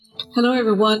Hello,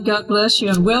 everyone. God bless you,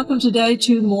 and welcome today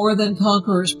to More Than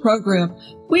Conquerors program.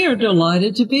 We are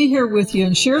delighted to be here with you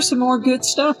and share some more good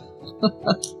stuff.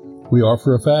 We are,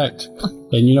 for a fact.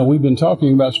 And, we've been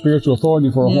talking about spiritual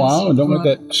authority for a while, and don't let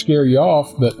that scare you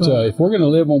off. But if we're going to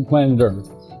live on planet Earth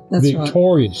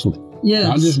victoriously,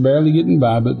 not just barely getting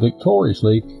by, but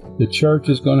victoriously, the church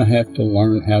is going to have to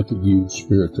learn how to use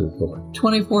spiritual authority.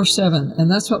 24/7. And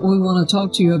that's what we want to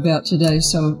talk to you about today.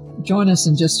 So join us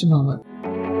in just a moment.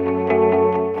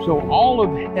 So all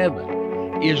of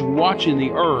heaven is watching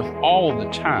the earth all the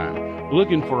time,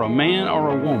 looking for a man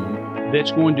or a woman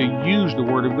that's going to use the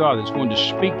Word of God, that's going to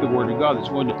speak the Word of God, that's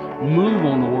going to move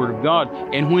on the Word of God.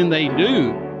 And when they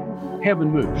do, heaven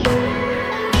moves.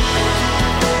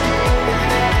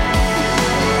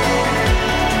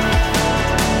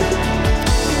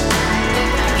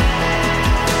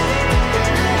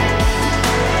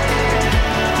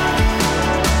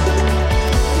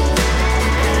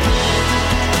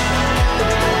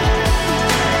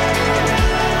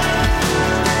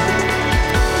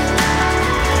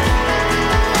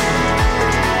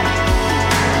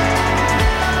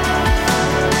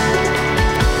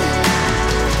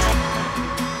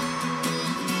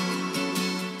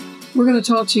 We're going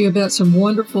to talk to you about some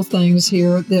wonderful things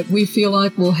here that we feel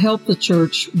like will help the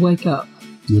church wake up.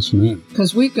 Yes, ma'am.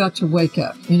 Because we've got to wake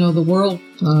up. The world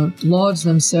lauds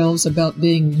themselves about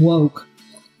being woke.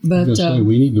 But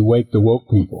we need to wake the woke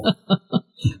people.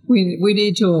 we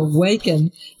need to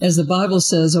awaken, as the Bible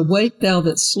says, "Awake thou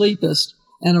that sleepest,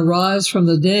 and arise from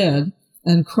the dead,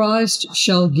 and Christ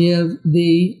shall give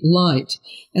thee light."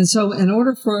 And so in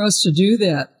order for us to do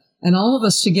that, and all of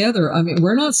us together,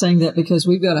 we're not saying that because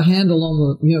we've got a handle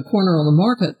on the corner on the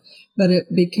market, but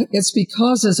it's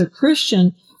because as a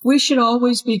Christian, we should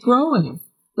always be growing.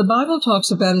 The Bible talks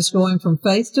about us going from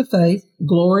faith to faith,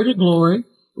 glory to glory,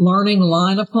 learning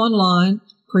line upon line,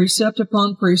 precept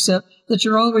upon precept, that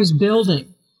you're always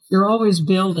building. You're always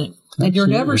building. Absolutely. And you're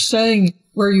never staying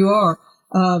where you are.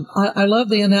 I love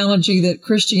the analogy that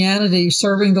Christianity,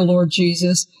 serving the Lord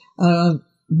Jesus,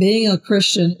 being a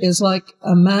Christian is like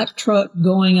a Mack truck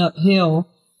going uphill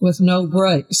with no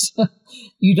brakes.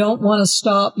 You don't want to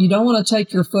stop. You don't want to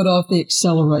take your foot off the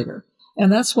accelerator. And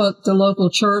that's what the local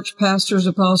church, pastors,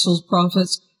 apostles,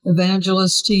 prophets,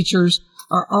 evangelists, teachers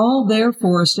are all there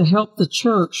for us to help the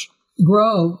church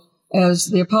grow. As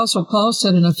the Apostle Paul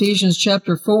said in Ephesians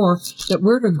chapter 4, that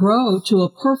we're to grow to a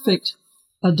perfect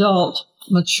adult,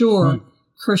 mature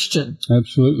Christian.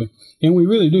 Absolutely. And we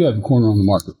really do have a corner on the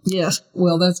market. Yes.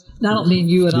 Well, I don't mean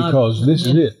you and because this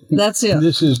is it. That's it.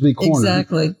 This is the corner.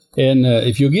 Exactly. And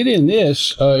if you get in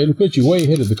this, it'll put you way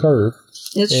ahead of the curve.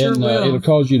 It sure will. It'll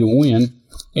cause you to win.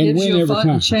 And Gives win you a every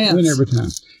fighting time. chance. Win every time.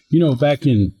 Back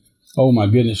in,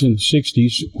 in the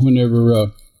 60s,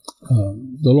 whenever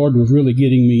the Lord was really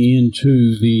getting me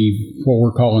into what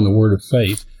we're calling the Word of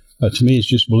Faith. To me, it's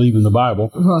just believing the Bible.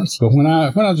 Right. But when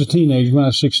I was a teenager, when I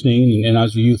was 16, and I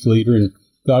was a youth leader, and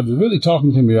God was really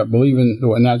talking to me about believing,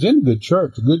 and I was in a good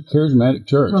church, a good charismatic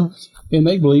church, and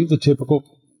they believed the typical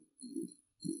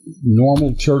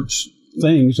normal church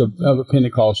things of a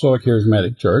Pentecostal or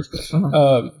charismatic church.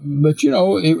 But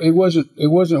it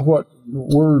wasn't what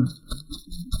we're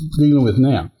dealing with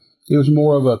now. It was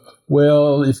more of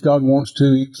if God wants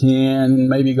to, He can,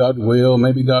 maybe God will,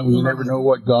 maybe God, you never know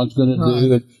what God's going to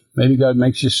do. Maybe God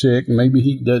makes you sick, and maybe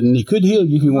He doesn't. He could heal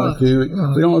you if He wanted to.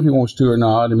 We don't know if He wants to or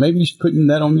not. And maybe He's putting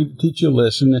that on you to teach you a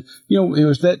lesson. And, it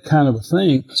was that kind of a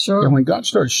thing. Sure. And when God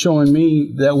started showing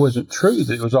me that wasn't true,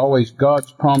 that it was always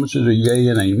God's promises are yea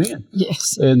and amen.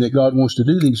 Yes. And that God wants to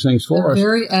do these things for us.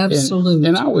 Very absolute.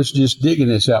 And I was just digging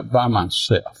this out by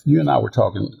myself. You and I were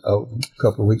talking a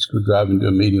couple of weeks ago, driving to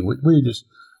a meeting.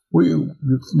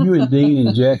 You and Dean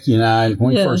and Jackie and I,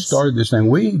 when we first started this thing,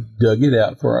 we dug it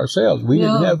out for ourselves. We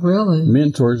didn't have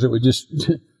mentors that would just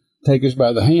take us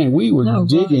by the hand. We were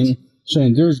digging,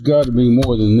 saying, there's got to be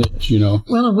more than this,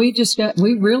 Well, and we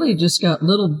really just got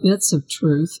little bits of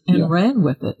truth and ran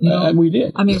with it. And we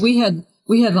did.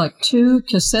 We had like 2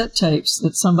 cassette tapes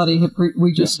that somebody had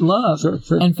we just loved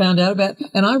and found out about.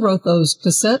 And I wrote those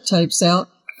cassette tapes out,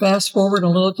 fast forward a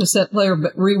little cassette player,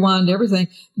 but rewind everything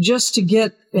just to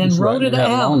get, and wrote it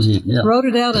out. Wrote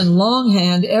it out in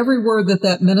longhand, every word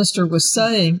that minister was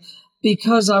saying,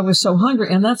 because I was so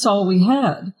hungry. And that's all we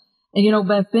had. And,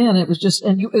 back then it was just,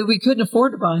 and we couldn't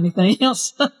afford to buy anything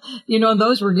else, and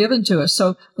those were given to us.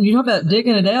 So when you talk about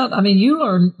digging it out, you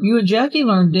and Jackie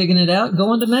learned digging it out,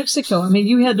 going to Mexico.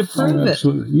 You had to prove it.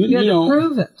 You had to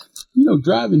prove it.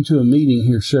 Driving to a meeting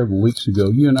here several weeks ago,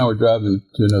 you and I were driving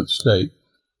to another state,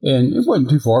 and it wasn't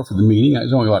too far for the meeting. It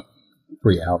was only like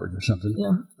 3 hours or something.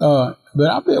 Yeah.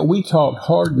 But I bet we talked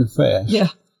hard and fast. Yeah.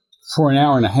 for an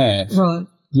hour and a half, Right.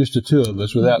 just the two of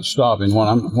us, without stopping while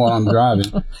I'm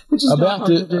driving, Which is not hard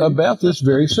to do. about this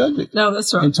very subject. No,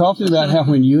 that's right. And talking about how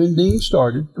when you and Dean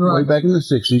started, way Right. back in the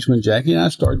 60s, when Jackie and I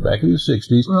started back in the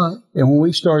 60s, Right. and when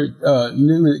we started,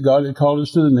 knew that God had called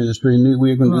us to the ministry, and knew we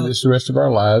were going to do Right. this the rest of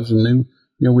our lives, and knew,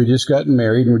 we just gotten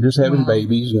married, and we're just having Wow.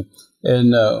 babies,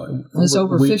 and was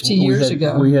over 50 years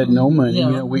ago. We had no money. Yeah,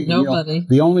 no know, money.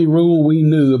 The only rule we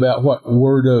knew about what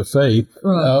word of faith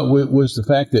Right. was the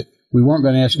fact that we weren't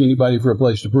going to ask anybody for a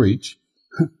place to preach.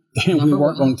 And we Number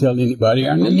weren't one. going to tell anybody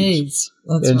our needs.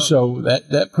 That's And right. so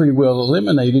that pretty well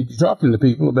eliminated talking to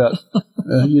people about,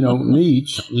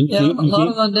 needs. Yeah, a lot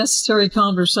of unnecessary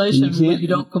conversation you can't- when you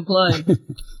don't complain.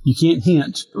 You can't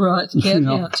hint. Right. You can't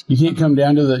hint. You can't come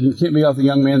down you can't be like the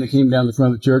young man that came down the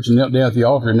front of the church and knelt down at the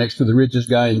altar next to the richest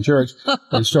guy in church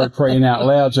and start praying out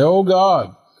loud. Say, "Oh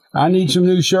God, I need some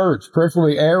new shirts,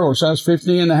 preferably Arrow, size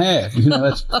 50 and a half."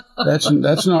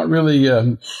 That's not really,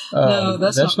 No,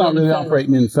 that's not really faith.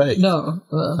 operating in faith. No.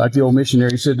 Like the old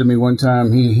missionary said to me one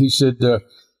time, he said,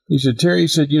 Terry,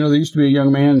 there used to be a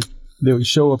young man that would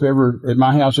show up at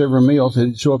my house every meal. So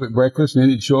he'd show up at breakfast, and then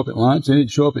he'd show up at lunch, and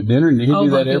he'd show up at dinner, and he'd do my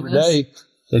that every goodness. day.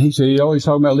 And he said he'd always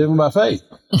talk about living by faith.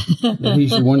 And he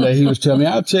said one day he was telling me,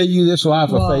 "I'll tell you, this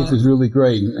life Wow. of faith is really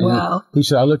great." And Wow. he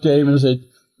said, I looked at him and I said,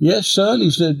 "Yes, son." He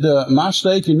said, "My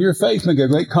steak and your faith make a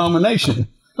great combination."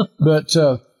 But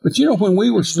when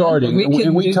we were starting, We couldn't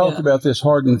and we do talked that. about this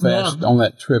hard and fast Yeah. on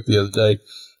that trip the other day,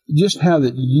 just how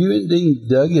that you and Dean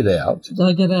dug it out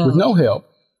Dug it out. with no help.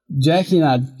 Jackie and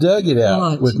I dug it out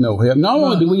Right. with no help. Not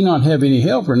only Right. did we not have any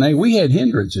help, Renee, we had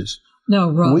hindrances.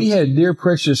 No, right. We had dear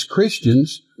precious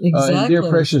Christians and Exactly. dear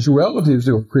precious relatives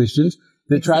that were Christians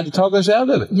that tried to talk us out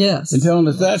of it. Yes. And telling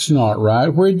us that's not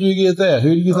right. Where did you get that?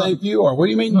 Who do you think you are? What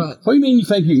do you mean? Right. What do you mean you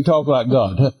think you can talk like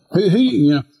God? Huh?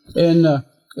 Who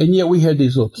and yet we had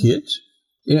these little kids,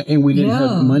 and we didn't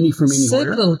have money from Sick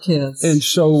anywhere. little kids. And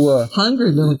so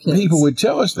hungry little kids. people would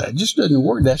tell us that it just doesn't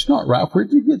work. That's not right. Where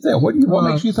did you get that? What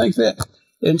Right. makes you think that?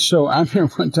 And so I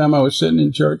remember one time I was sitting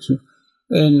in church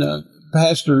and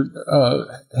pastor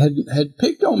had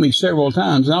picked on me several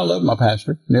times, and I love my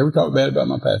pastor. Never talk bad about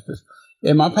my pastors.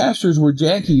 And my pastors were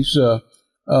Jackie's aunt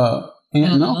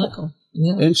and uncle.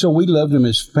 Yeah. And so we loved them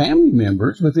as family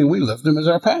members, but then we loved them as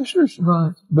our pastors.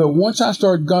 Right. But once God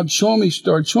started showing me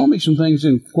some things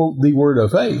in, quote, the word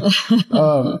of faith,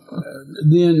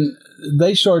 then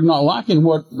they started not liking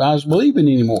what I was believing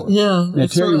anymore. Yeah. Now,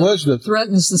 it sort of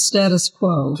threatens the status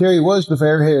quo. Terry was the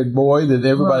fair-haired boy that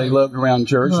everybody Right. loved around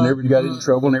church, and Right. everybody got into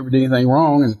trouble, and never did anything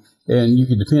wrong, and you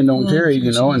could depend on Thank Terry, you,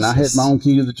 and I had Jesus. my own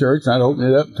key to the church, and I'd open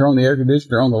it up, turn on the air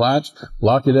conditioner, turn on the lights,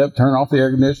 lock it up, turn off the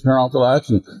air conditioner, turn off the lights,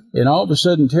 and all of a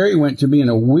sudden Terry went to being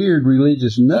a weird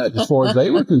religious nut as far as they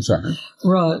were concerned,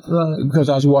 Right. because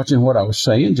I was watching what I was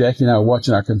saying. Jackie and I were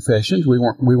watching our confessions. We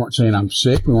weren't saying I'm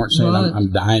sick. We weren't saying Right.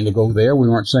 I'm dying to go there. We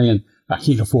weren't saying I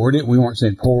can't afford it. We weren't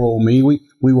saying poor old me. We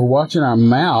were watching our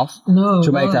mouth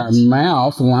to make our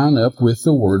mouth line up with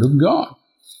the Word of God.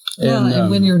 Yeah, and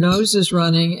when your nose is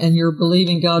running and you're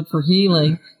believing God for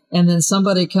healing, and then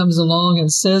somebody comes along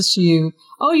and says to you,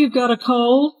 "Oh, you've got a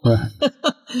cold,"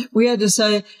 we had to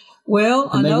say, "Well,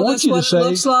 I And they know want that's you to what say- it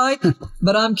looks like,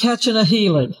 but I'm catching a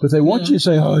healing." But they want you to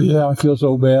say, "Oh yeah, I feel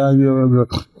so bad,"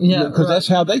 Yeah, because that's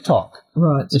how they talk.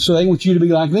 Right. And so they want you to be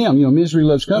like them. Misery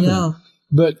loves company. Yeah,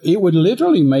 But it would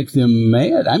literally make them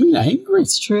mad. I mean, angry.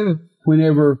 it's true.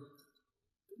 Whenever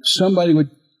somebody would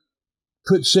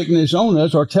put sickness on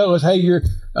us or tell us, "Hey, you're."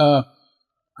 I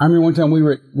remember one time we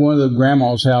were at one of the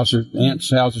grandma's house or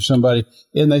aunt's house or somebody,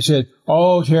 and they said,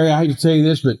 "Oh, Terry, I hate to tell you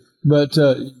this, but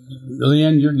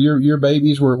Lynn, your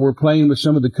babies were playing with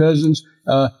some of the cousins,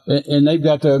 and they've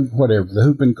got the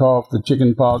whooping cough, the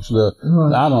chicken pox,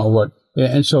 Right. I don't know what."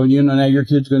 And so, now your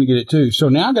kid's going to get it too. So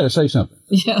now I got to say something.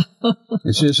 Yeah.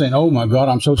 Instead of saying, "Oh my God,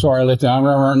 I'm so sorry I let that,"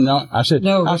 no, I said,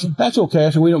 No. "That's okay." I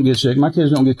said, "We don't get sick. My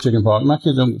kids don't get chicken pox. My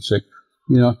kids don't get sick."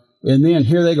 And then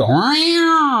here they go,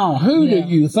 "Wow, who Yeah. do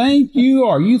you think you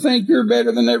are? You think you're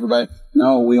better than everybody?"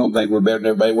 No, we don't think we're better than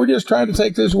everybody. We're just trying to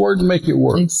take this word and make it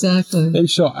work. Exactly. And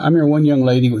so I remember one young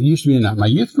lady who used to be in my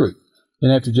youth group,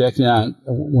 and after Jackie and I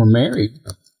were married,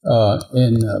 I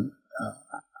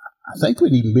think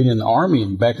we'd even been in the Army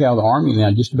and back out of the Army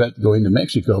now, just about to go into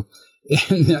Mexico.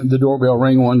 And the doorbell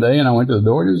rang one day, and I went to the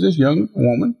door, and it was this young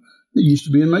woman that used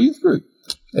to be in my youth group.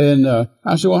 And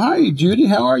I said, "Well, hi, Judy,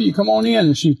 how are you? Come on in."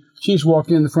 And she just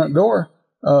walked in the front door,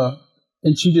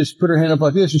 and she just put her hand up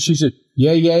like this, and she said,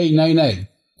 "Yay, yay, nay, nay."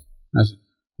 I said,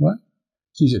 "What?"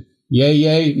 She said, "Yay,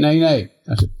 yay, nay, nay."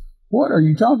 I said, "What are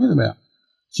you talking about?"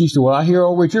 She said, "Well, I hear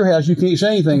over at your house you can't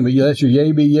say anything, but that's your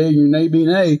yay be yay and your nay be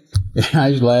nay." And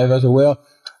I just laughed. I said, "Well,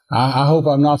 I hope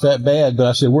I'm not that bad, but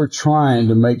I said, we're trying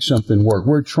to make something work.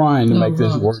 We're trying to make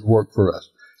this work for us.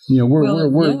 You know,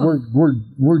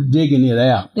 we're digging it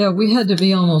out. Yeah, we had to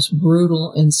be almost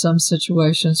brutal in some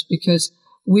situations because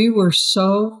we were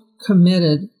so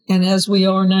committed, and as we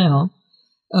are now,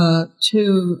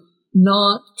 to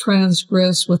not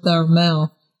transgress with our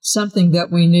mouth something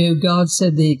that we knew God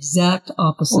said the exact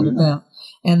opposite about.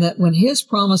 And that when His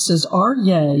promises are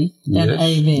yea and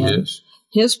amen,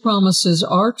 His promises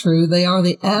are true. They are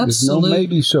the absolute. There's no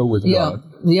maybe so with God.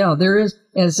 Yeah, there is,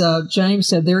 as James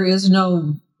said, there is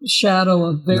no shadow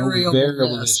of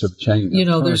variableness of change. You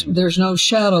know, there's no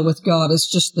shadow with God.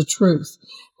 It's just the truth.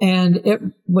 And it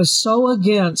was so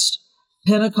against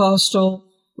Pentecostal,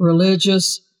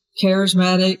 religious,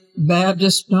 charismatic,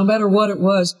 Baptist, no matter what it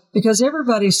was, because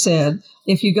everybody said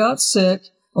if you got sick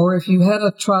or if you had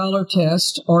a trial or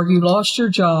test or you lost your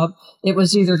job, it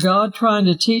was either God trying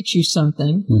to teach you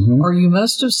something or you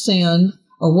must have sinned.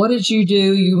 Or what did you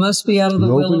do? You must be out of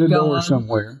the will of God. Door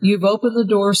somewhere. You've opened the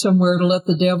door somewhere to let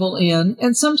the devil in.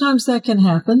 And sometimes that can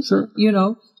happen. Sure. You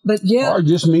know, but yet. Or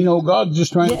just mean old God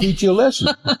just trying to teach you a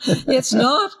lesson. It's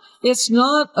not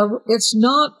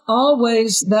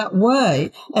always that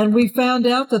way. And we found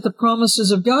out that the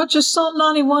promises of God, just Psalm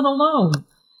 91 alone,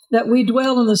 that we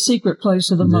dwell in the secret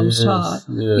place of the Most High.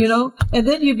 Yes. You know, and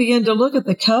then you begin to look at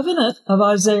the covenant of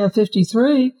Isaiah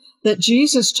 53, that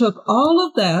Jesus took all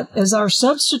of that as our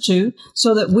substitute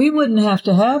so that we wouldn't have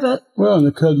to have it. Well, in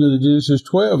the covenant of Genesis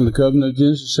 12 and the covenant of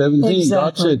Genesis 17,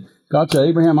 exactly. God said,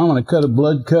 Abraham, I'm going to cut a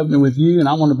blood covenant with you, and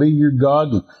I want to be your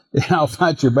God, and I'll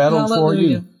fight your battles for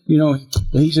you. You know,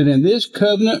 he said, and this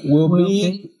covenant will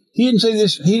be. He didn't say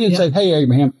this. He didn't say, hey,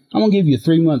 Abraham, I'm going to give you a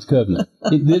 3-month covenant.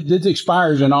 This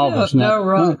expires in August now.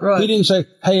 No, right. He didn't say,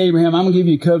 hey, Abraham, I'm going to give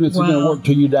you a covenant that's going to work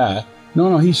till you die.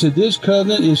 No, he said, this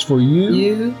covenant is for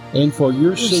you and for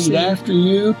your seed after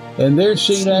you and their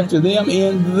seed after them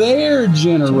in their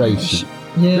generation.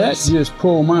 Yes. That just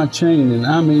pulled my chain. And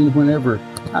I mean, whenever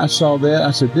I saw that,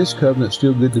 I said, this covenant's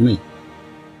still good to me.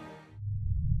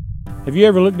 Have you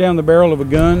ever looked down the barrel of a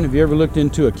gun? Have you ever looked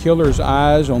into a killer's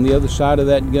eyes on the other side of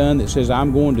that gun that says,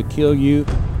 I'm going to kill you?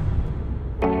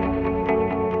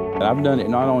 I've done it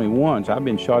not only once, I've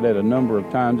been shot at a number of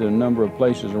times in a number of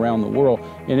places around the world,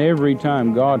 and every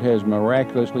time God has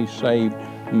miraculously saved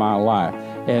my life.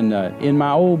 And in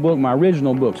my old book, my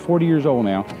original book, 40 years old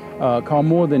now, called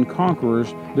More Than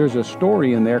Conquerors, there's a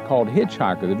story in there called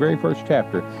Hitchhiker, the very first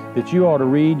chapter, that you ought to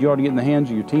read. You ought to get in the hands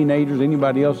of your teenagers,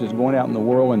 anybody else that's going out in the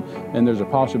world, and there's a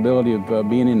possibility of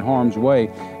being in harm's way.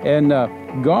 And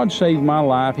God saved my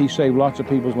life. He saved lots of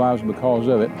people's lives because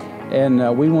of it.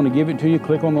 And we want to give it to you.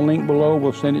 Click on the link below.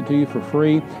 We'll send it to you for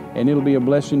free, and it'll be a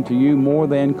blessing to you. More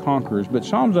Than Conquerors. But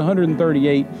Psalms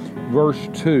 138, verse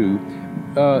 2,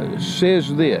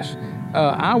 says this,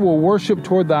 I will worship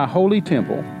toward thy holy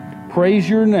temple, praise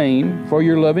your name for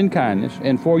your loving kindness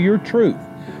and for your truth.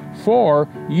 For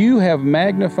you have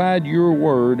magnified your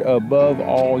word above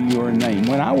all your name.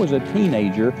 When I was a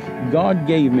teenager, God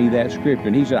gave me that scripture.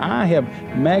 And He said, I have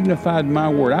magnified my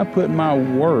word. I put my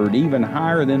word even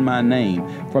higher than my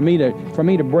name. For me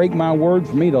to break my word,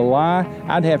 for me to lie,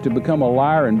 I'd have to become a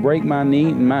liar and break my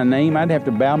name. I'd have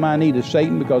to bow my knee to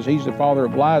Satan because he's the father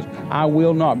of lies. I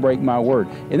will not break my word.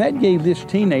 And that gave this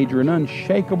teenager an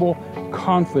unshakable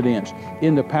confidence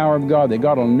in the power of God, that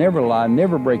God will never lie,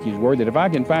 never break His word, that if I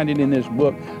can find it in this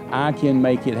book, I can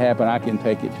make it happen. I can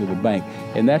take it to the bank.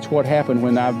 And that's what happened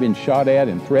when I've been shot at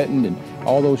and threatened and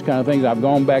all those kind of things. I've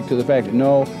gone back to the fact that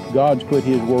no, God's put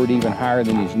His word even higher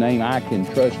than His name. I can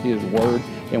trust His word.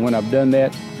 And when I've done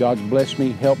that, God's blessed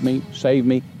me, helped me, saved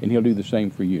me, and He'll do the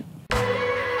same for you.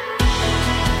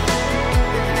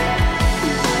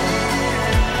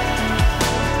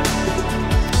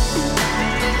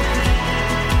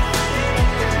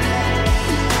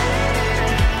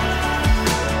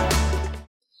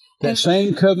 That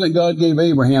same covenant God gave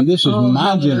Abraham, this is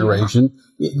my generation.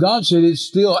 God said it's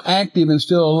still active and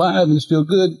still alive and still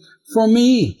good for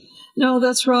me. No,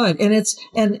 that's right. And it's,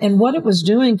 and what it was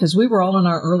doing, because we were all in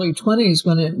our early 20s,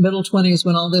 middle 20s,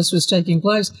 when all this was taking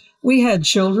place, we had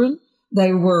children.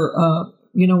 They were,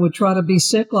 would try to be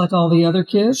sick like all the other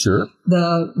kids. Sure.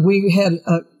 We had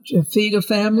to feed a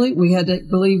family. We had to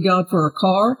believe God for a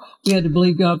car. We had to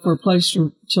believe God for a place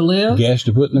to live. Gas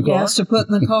to put in the car. Gas to put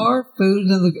in the car. Food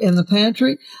in the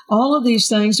pantry. All of these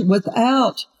things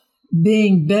without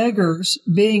being beggars,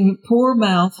 being poor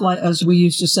mouth, like as we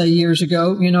used to say years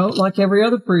ago, like every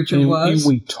other preacher was. And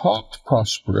we talked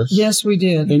prosperous. Yes, we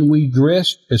did. And we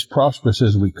dressed as prosperous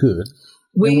as we could.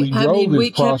 We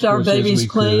kept our babies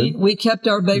clean. We kept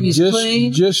our babies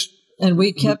clean. And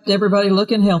we kept everybody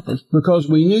looking healthy. Because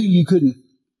we knew you couldn't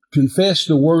confess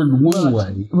the word one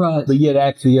way, right, but yet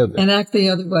act the other. and act the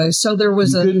other way. So there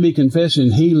was You couldn't be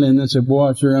confessing healing and say,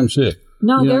 boy, I'm sick.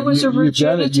 No, there was a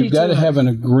rigidity You've got to have an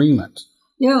agreement.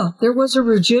 Yeah, there was a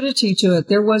rigidity to it.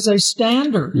 There was a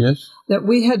standard that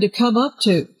we had to come up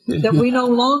to, that we no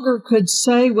longer could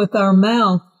say with our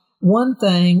mouth one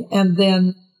thing and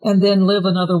then live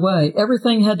another way.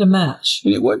 Everything had to match.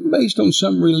 And it wasn't based on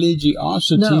some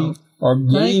religiosity or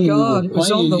game we were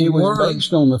playing. It was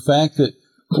based on the fact that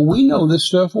we know this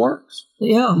stuff works.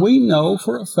 Yeah. We know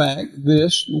for a fact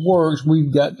this works.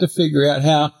 We've got to figure out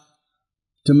how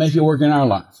to make it work in our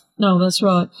life. No, that's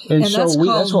right. And so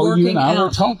that's what you and I were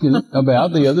talking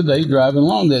about the other day driving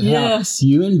along. That how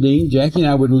you and Dean, Jackie, and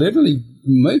I would literally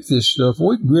make this stuff.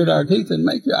 We'd grit our teeth and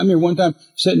make it. I mean, one time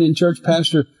sitting in church,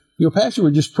 pastor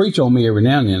would just preach on me every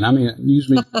now and then. I mean, use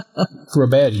me for a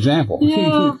bad example.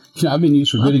 Yeah. I've been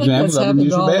used for good examples. I've been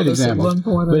used for bad examples.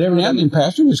 But every now and then,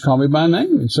 pastor would just call me by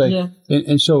name and say,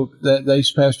 and so that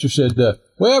pastor said,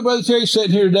 well, Brother Terry's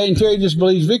sitting here today, and Terry just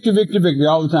believes victory, victory, victory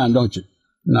all the time, don't you?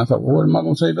 And I thought, well, what am I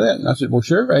going to say to that? And I said, well,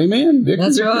 sure, amen, victory,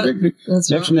 victory,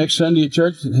 victory. Next Sunday at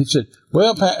church, he said,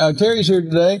 well, Terry's here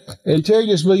today, and Terry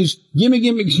just believes, gimme.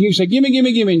 You say, gimme,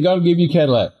 and God will give you a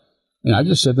Cadillac. And I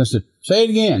just said, say it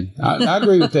again. I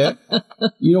agree with that.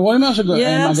 You know, what am I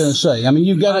going to say? I mean,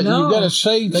 you've got to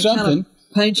say something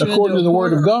according to the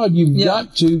Word of God. You've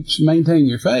got to maintain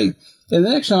your faith. And the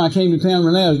next time I came to town,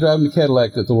 Renee, I was driving the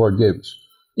Cadillac that the Lord gave us.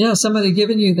 Yeah, somebody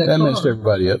giving you that car. Messed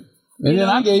everybody up. And then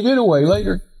I gave it away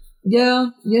later. Yeah,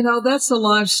 that's the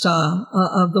lifestyle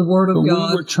of the Word of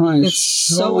God. We were trying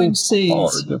sowing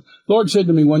seeds. The Lord said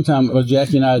to me one time,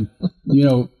 Jackie and I,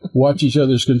 watch each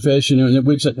other's confession, and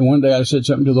one day I said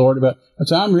something to the Lord about. I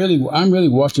said, I'm really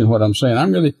watching what I'm saying.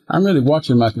 I'm really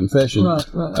watching my confession. Right.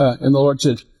 And the Lord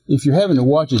said, if you're having to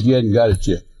watch it, you hadn't got it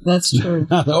yet. That's true.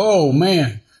 I thought, oh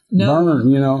man, burn.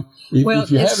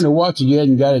 If you're having to watch it, you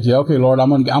hadn't got it yet. Okay, Lord, I'm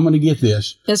gonna get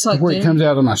this. It's like where it comes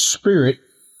out of my spirit.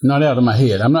 Not out of my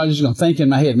head. I'm not just going to think in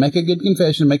my head, make a good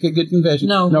confession.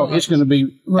 No, it's going to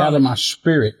be out of my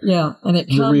spirit. Yeah, and it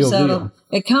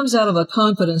comes out of a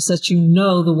confidence that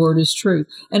the Word is true.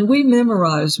 And we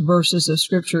memorize verses of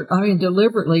Scripture,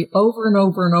 deliberately over and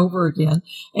over and over again.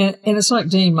 And it's like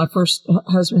Dean, my first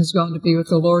husband who's gone to be with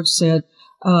the Lord, said,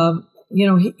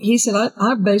 he said,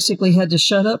 I basically had to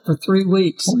shut up for 3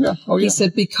 weeks. Oh, yeah. He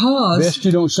said, because... Best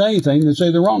you don't say anything than say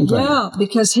the wrong thing. Yeah,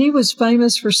 because he was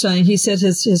famous for saying, he said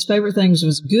his favorite things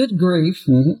was good grief.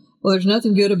 Mm-hmm. Well, there's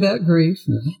nothing good about grief.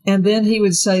 Mm-hmm. And then he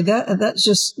would say, that's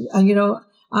just,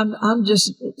 I'm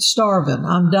just starving.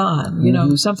 I'm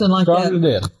dying, something like Starving that.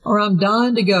 To death. Or I'm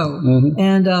dying to go. Mm-hmm.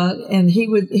 And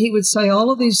he would say all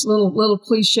of these little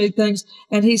cliche things.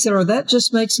 And he said, that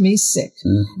just makes me sick.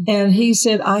 Mm-hmm. And he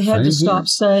said, I had to stop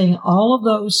saying all of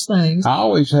those things. I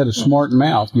always had a smart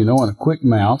mouth, and a quick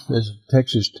mouth as a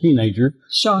Texas teenager.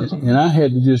 Shocking. And I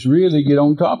had to just really get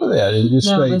on top of that and just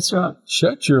say, that's right.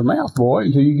 Shut your mouth, boy,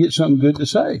 until you get something good to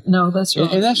say. No, that's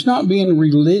right. And that's not being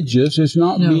religious. It's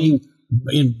not being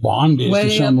in bondage to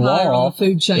some law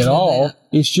at all.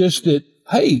 It's just that,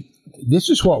 hey, this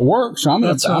is what works. So I'm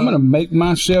going to make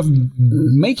myself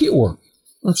make it work.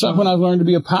 That's like when I learned to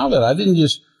be a pilot. I didn't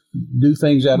just do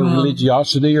things out of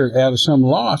religiosity or out of some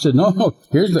law. I said, no,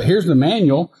 here's the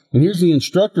manual, and here's the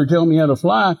instructor telling me how to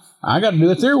fly. I got to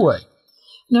do it their way.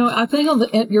 No, I think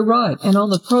you're right. And on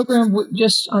the program,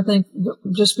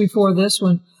 just before this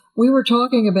one, we were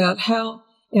talking about how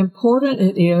important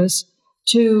it is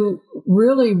to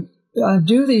really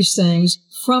do these things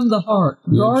from the heart,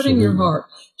 guarding your heart,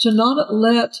 to not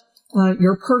let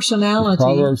your personality.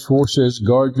 Proverbs 4 says,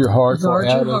 guard your heart, for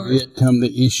out of it come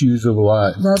the issues of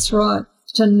life. That's right.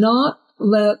 To not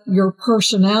let your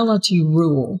personality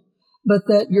rule, but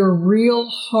that your real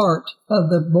heart of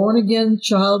the born-again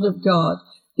child of God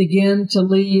begin to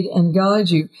lead and guide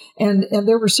you. And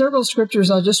there were several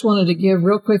scriptures I just wanted to give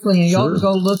real quickly, and y'all can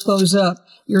go look those up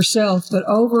yourself. But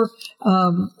over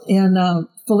in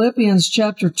Philippians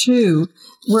chapter 2,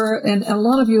 and a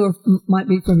lot of you might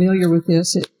be familiar with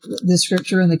this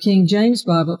scripture in the King James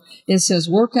Bible, it says,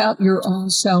 work out your own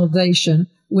salvation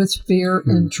with fear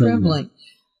and trembling.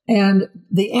 And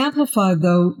the Amplified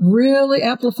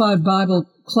Bible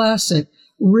Classic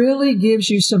really gives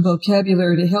you some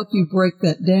vocabulary to help you break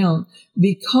that down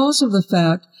because of the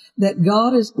fact that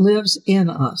God lives in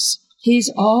us.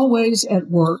 He's always at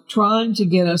work trying to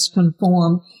get us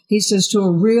conformed, he says, to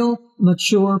a real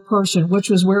mature person,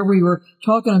 which was where we were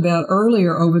talking about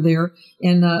earlier over there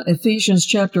in Ephesians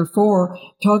chapter 4,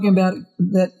 talking about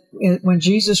that when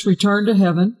Jesus returned to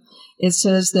heaven, it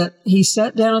says that he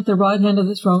sat down at the right hand of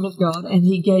the throne of God and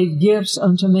he gave gifts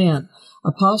unto men.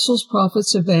 apostles,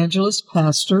 prophets, evangelists,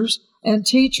 pastors, and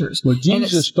teachers. Well,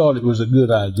 Jesus thought it was a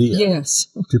good idea Yes.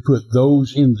 to put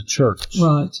those in the church.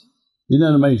 Right. Isn't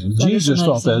that amazing? That Jesus is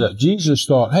thought amazing. that up. Jesus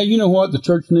thought, hey, you know what the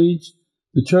church needs?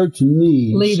 The church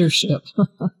needs Leadership.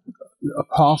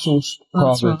 apostles,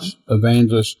 That's prophets,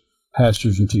 evangelists,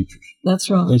 pastors, and teachers. That's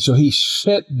right. And so he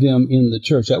set them in the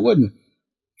church. That wasn't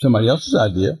somebody else's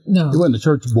idea. No. It wasn't the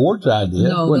church board's idea.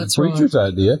 No, it wasn't that's the preacher's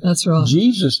idea. That's right.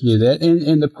 Jesus did that.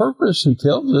 And the purpose, he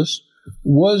tells us,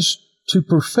 was to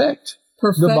perfect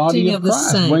the body of the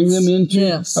Christ. saints. Bring them into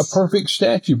Yes. a perfect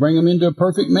statue. Bring them into a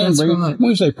perfect man. That's right. When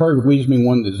we say perfect, we just mean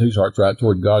one whose heart's right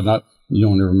toward God, not you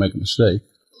don't ever make a mistake.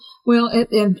 Well,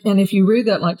 and if you read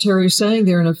that, like Terry's saying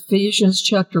there in Ephesians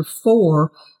chapter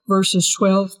 4, verses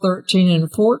 12, 13,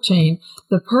 and 14,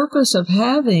 the purpose of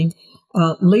having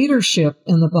leadership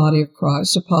in the body of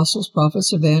Christ, apostles,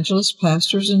 prophets, evangelists,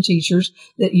 pastors, and teachers,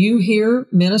 that you hear,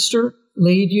 minister,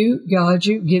 lead you, guide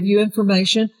you, give you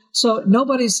information. So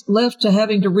nobody's left to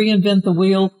having to reinvent the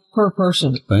wheel per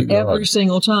person Thank God. every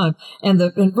single time. And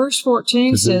in verse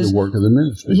 14 To do says, the work of the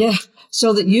ministry. yeah,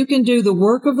 so that you can do the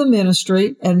work of the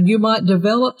ministry and you might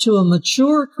develop to a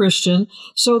mature Christian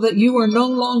so that you are no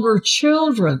longer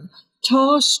children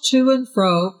tossed to and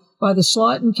fro by the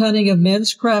sleight and cunning of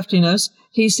men's craftiness,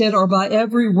 he said, or by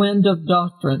every wind of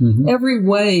doctrine, every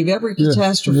wave, every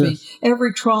catastrophe,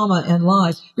 every trauma in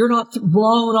life. You're not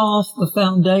blown off the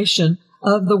foundation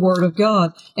of the Word of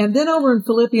God. And then over in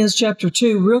Philippians chapter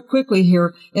 2, real quickly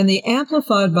here, in the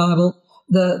Amplified Bible,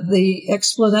 the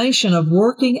explanation of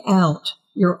working out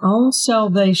your own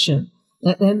salvation.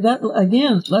 And that,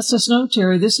 again, lets us know,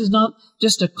 Terry, this is not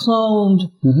just a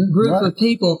cloned group of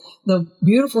people. The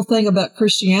beautiful thing about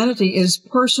Christianity is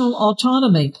personal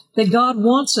autonomy, that God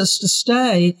wants us to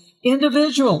stay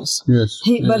individuals. Yes.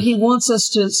 But he wants us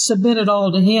to submit it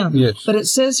all to him. Yes. But it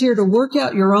says here to work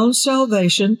out your own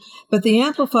salvation. But the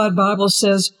Amplified Bible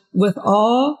says with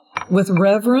awe, with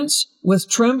reverence, with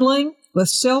trembling, with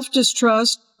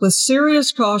self-distrust, with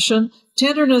serious caution,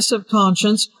 tenderness of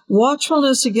conscience,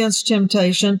 watchfulness against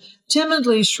temptation,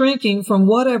 timidly shrinking from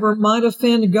whatever might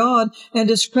offend God and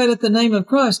discredit the name of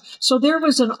Christ. So there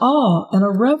was an awe and a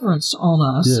reverence on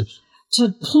us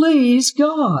to please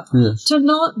God, to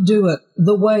not do it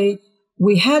the way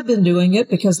we had been doing it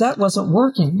because that wasn't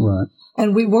working. Right.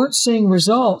 And we weren't seeing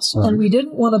results, and we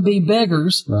didn't want to be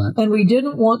beggars, and we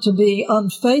didn't want to be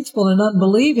unfaithful and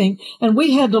unbelieving, and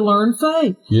we had to learn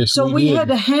faith. Yes, so we had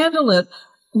to handle it.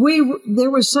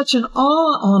 There was such an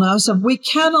awe on us of we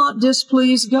cannot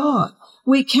displease God.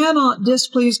 We cannot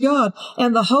displease God.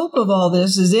 And the hope of all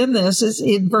this is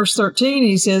in verse 13,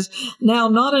 he says, now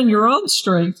not in your own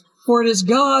strength, for it is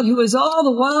God who is all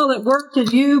the while at work in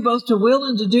you, both to will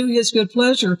and to do his good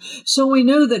pleasure. So we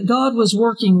knew that God was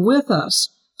working with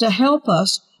us to help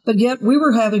us, but yet we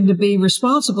were having to be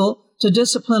responsible to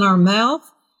discipline our mouth,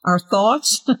 our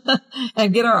thoughts,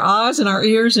 and get our eyes and our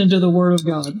ears into the Word of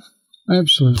God.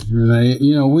 Absolutely, Renee.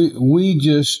 You know, we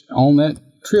just, on that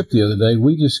trip the other day,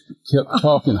 we just kept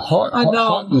talking hot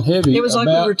and heavy. It was like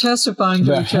we were testifying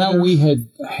to each other. How we had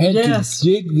to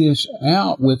dig this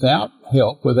out without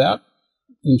help, without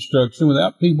instruction,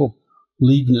 without people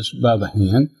leading us by the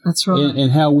hand. That's right.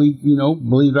 And how we,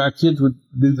 believed our kids would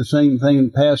do the same thing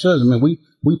and pass us. I mean,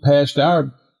 we passed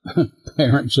our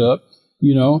parents up,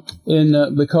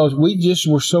 and because we just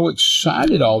were so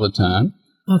excited all the time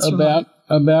about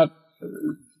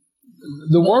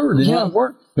the Word and how it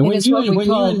worked. And it's what we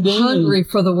call hungry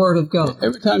for the Word of God.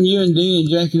 Every time you and Dean and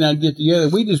Jackie and I get together,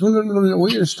 we just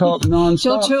talk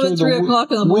nonstop. Till 2 and 3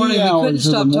 o'clock in the morning, we couldn't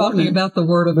stop talking about the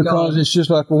Word of God. Because it's just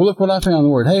like, well, look what I found in the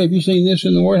Word. Hey, have you seen this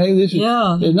in the Word? Hey, this is...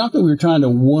 Yeah. It's not that we were trying to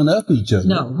one-up each other.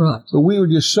 No, right. But we were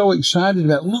just so excited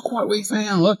about, look what we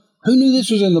found. Look, who knew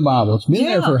this was in the Bible? It's been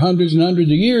there for hundreds and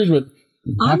hundreds of years, but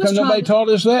how come nobody taught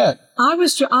us that? I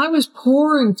was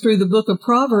pouring through the book of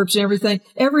Proverbs and everything,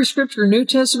 every scripture, New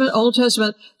Testament, Old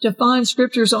Testament, to find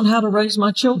scriptures on how to raise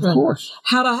my children. Of course.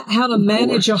 How to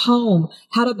manage a home,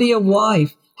 how to be a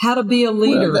wife, how to be a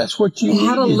leader. Well, that's what you need.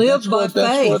 How to live by faith.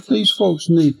 That's what these folks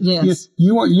need. Yes.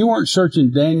 You weren't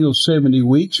searching Daniel's 70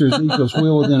 weeks or Ezekiel's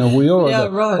wheel within a wheel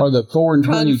or the 4 and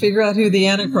 20. Trying to figure out who the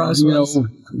Antichrist was.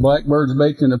 Blackbirds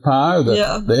baked in a pie, or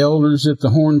the elders at the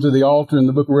horns of the altar in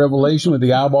the book of Revelation with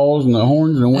the eyeballs and the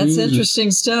horns and the wings. That's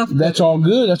interesting stuff. That's all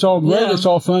good. That's all great. Yeah. It's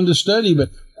all fun to study. But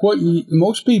what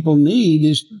most people need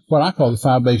is what I call the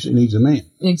 5 basic needs of man.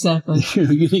 Exactly. You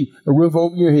need a roof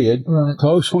over your head,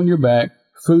 clothes on your back,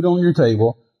 food on your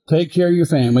table, take care of your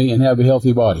family, and have a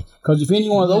healthy body. Because if any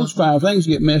one of those 5 things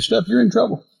get messed up, you're in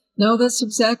trouble. No, that's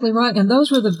exactly right. And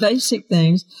those were the basic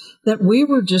things that we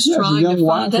were just trying as a young to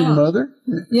wife find and out. mother,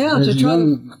 Yeah, as to a try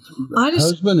young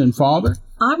husband and father.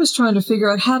 I was trying to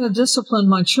figure out how to discipline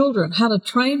my children, how to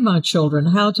train my children,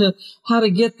 how to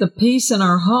get the peace in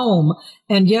our home.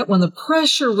 And yet when the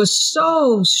pressure was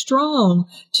so strong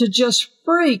to just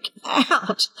freak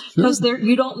out because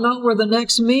you don't know where the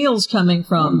next meal's coming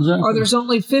from, or there's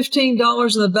only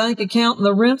 $15 in the bank account and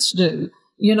the rent's due.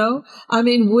 You know, I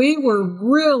mean, we were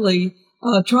really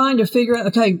trying to figure out,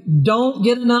 okay, don't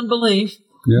get in unbelief.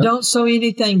 Yep. Don't sow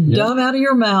anything dumb out of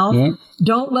your mouth. Yep.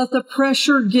 Don't let the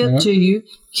pressure get to you.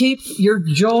 Keep your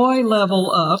joy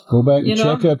level up. Go back and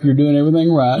check up. You're doing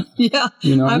everything right. Yeah.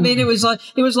 You know, I mean, it was like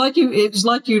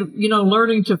you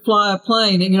learning to fly a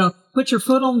plane and, put your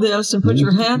foot on this and put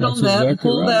your hand on that and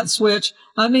pull that switch.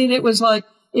 I mean, it was like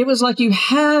you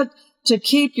had to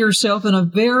keep yourself in a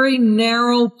very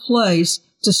narrow place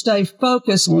to stay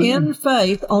focused in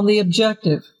faith on the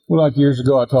objective. Well, like years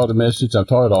ago, I taught a message. I've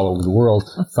taught it all over the world.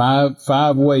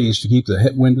 Five ways to keep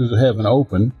the windows of heaven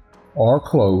open or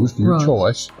closed, your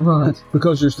choice. Right.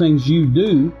 Because there's things you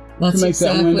do to make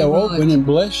that window open and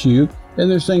bless you. And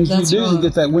there's things you do to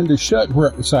get that window shut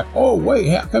where it's like, oh, wait,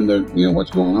 how come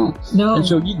what's going on? No. And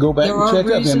so you go back and check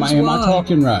up. Am I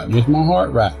talking right? Is my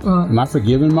heart right? Am I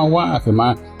forgiving my wife? Am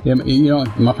I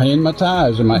paying my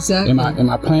tithes? Am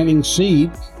I planting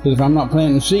seed? Because if I'm not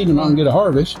planting seed, I'm not going to get a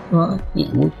harvest. Right.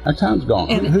 Our time's gone.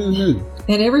 And who knew?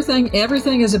 And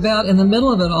everything is about, in the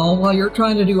middle of it all, while you're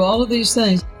trying to do all of these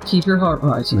things, keep your heart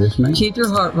right. Yes, ma'am. Keep your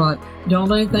heart right. Don't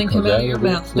let anything come out of your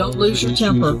mouth. Don't lose your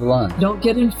temper. Don't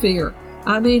get in fear.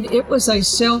 I mean, it was a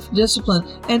self-discipline.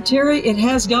 And Terry, it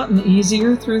has gotten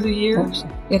easier through the years.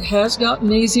 It has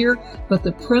gotten easier, but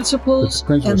the principles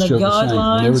and the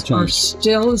guidelines are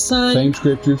still the same. Same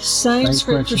scriptures. Same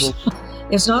scriptures.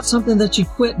 It's not something that you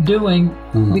quit doing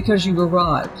because you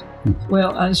arrived.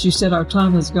 Well, as you said, our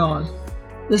time is gone.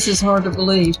 This is hard to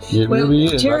believe. It really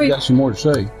is. I've got some more to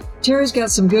say. Terry's got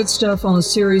some good stuff on a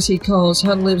series he calls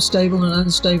How to Live Stable in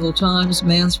Unstable Times,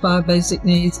 Man's 5 Basic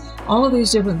Needs. All of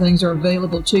these different things are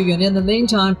available to you. And in the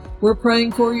meantime, we're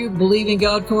praying for you, believing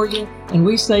God for you, and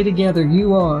we say together,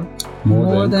 you are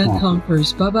more than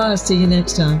conquerors. Bye-bye. See you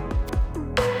next time.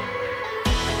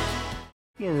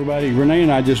 Hello, everybody. Renee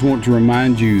and I just want to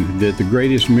remind you that the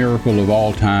greatest miracle of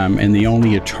all time and the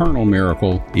only eternal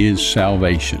miracle is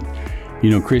salvation.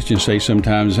 Christians say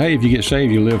sometimes, hey, if you get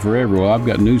saved, you live forever. Well, I've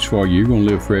got news for you. You're going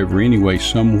to live forever anyway,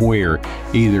 somewhere,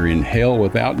 either in hell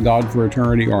without God for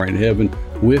eternity or in heaven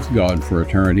with God for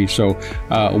eternity. So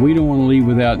we don't want to leave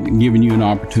without giving you an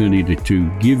opportunity to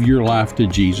give your life to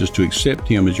Jesus, to accept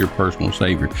Him as your personal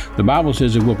Savior. The Bible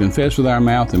says that we'll confess with our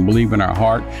mouth and believe in our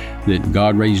heart that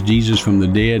God raised Jesus from the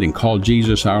dead and called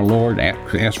Jesus our Lord,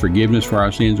 ask forgiveness for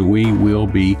our sins, we will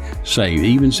be saved. It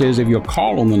even says if you'll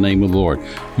call on the name of the Lord,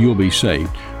 you'll be saved.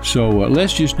 So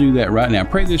let's just do that right now.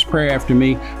 Pray this prayer after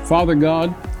me. Father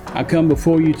God, I come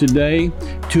before you today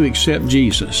to accept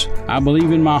Jesus. I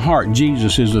believe in my heart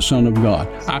Jesus is the Son of God.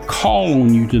 I call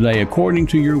on you today according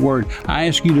to your word. I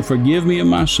ask you to forgive me of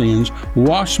my sins,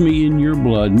 wash me in your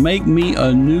blood, make me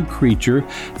a new creature.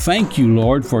 Thank you,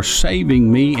 Lord, for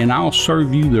saving me, and I'll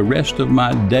serve you the rest of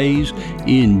my days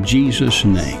in Jesus'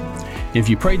 name. If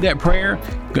you prayed that prayer,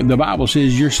 the Bible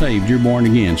says you're saved, you're born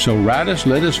again. So write us,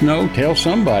 let us know, tell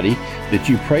somebody that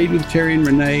you prayed with Terry and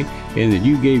Renee and that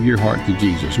you gave your heart to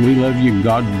Jesus. We love you.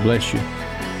 God bless you.